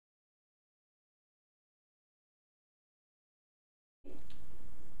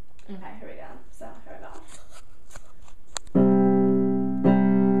Okay, here we go. So, here we go.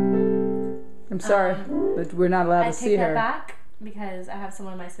 I'm sorry, but we're not allowed to see her. I take that back because I have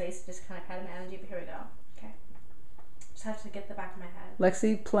someone in my space to just kind of cut my energy, but here we go. Okay. Just have to get the back of my head.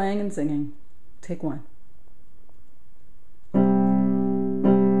 Lexi playing and singing. Take one.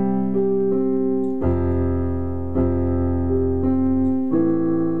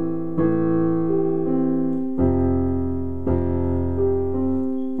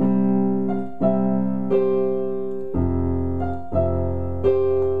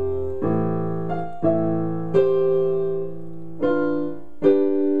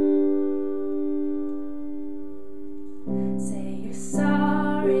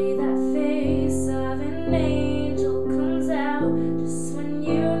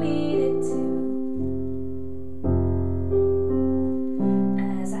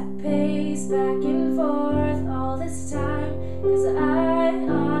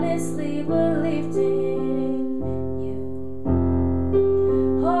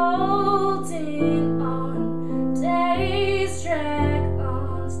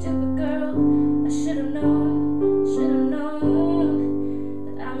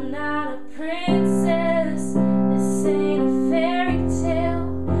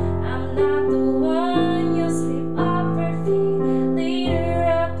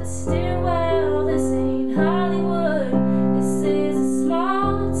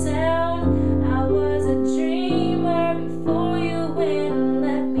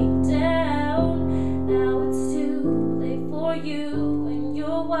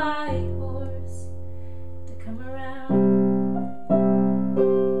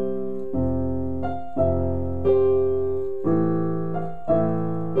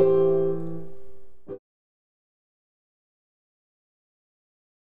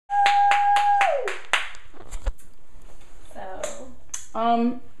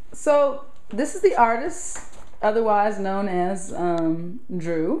 So this is the artist, otherwise known as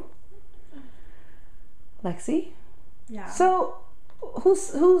Drew. Lexi. Yeah. So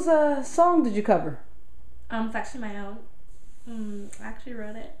whose song did you cover? It's actually my own. I actually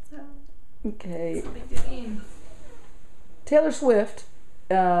wrote it, so. Okay. It's a big deal. Taylor Swift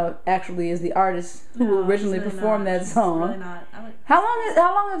actually is the artist who originally performed that song. Really not. How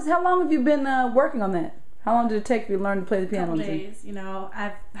long have you been working on that? How long did it take you to learn to play the piano? A couple days. You know,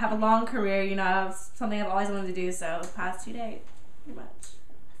 I have a long career. You know, I have something I've always wanted to do. So the past 2 days, pretty much.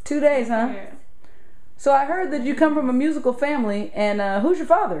 2 days, huh? Career. So I heard that you come from a musical family, and who's your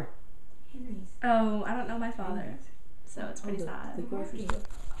father? Oh, I don't know my father, so it's pretty sad.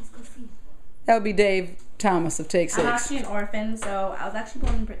 That would be Dave Thomas of Take 6. I'm actually an orphan, so I was actually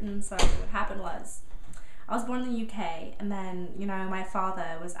born in Britain. So what happened was, I was born in the UK, and then, you know, my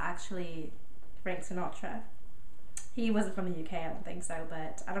father was actually Frank Sinatra. He wasn't from the UK, I don't think so,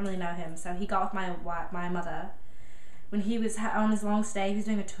 but I don't really know him. So he got with my mother when he was on his long stay. He was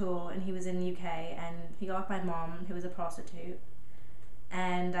doing a tour, and he was in the UK, and he got with my mom, who was a prostitute.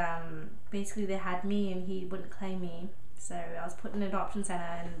 And basically they had me, and he wouldn't claim me. So I was put in an adoption center,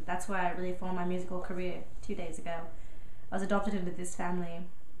 and that's where I really formed my musical career 2 days ago. I was adopted into this family,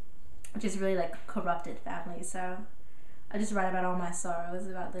 which is really like a corrupted family. So I just write about all my sorrows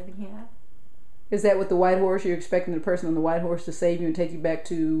about living here. Is that with the white horse? You're expecting the person on the white horse to save you and take you back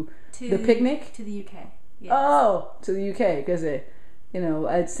to the picnic? To the UK. Yes. Oh, to the UK, because it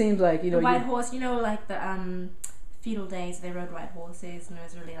seems like, you know. The white horse, you know, like the feudal days, they rode white horses, and it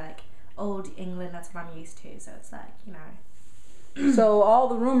was really like old England. That's what I'm used to. So it's like, you know. So all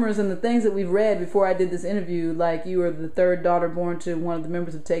the rumors and the things that we've read before I did this interview, like you were the third daughter born to one of the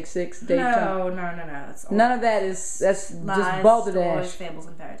members of Take 6, Dave Thomas. No. None of that that's lies, just balderdash. Stories, fables,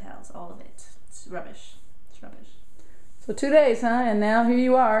 and fairy tales. All of it. It's rubbish. It's rubbish. So 2 days, huh? And now here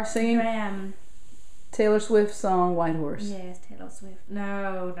you are singing. Here I am. Taylor Swift's song White Horse. Yes, Taylor Swift.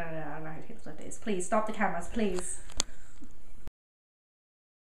 No, I don't know who Taylor Swift is. Please stop the cameras, please.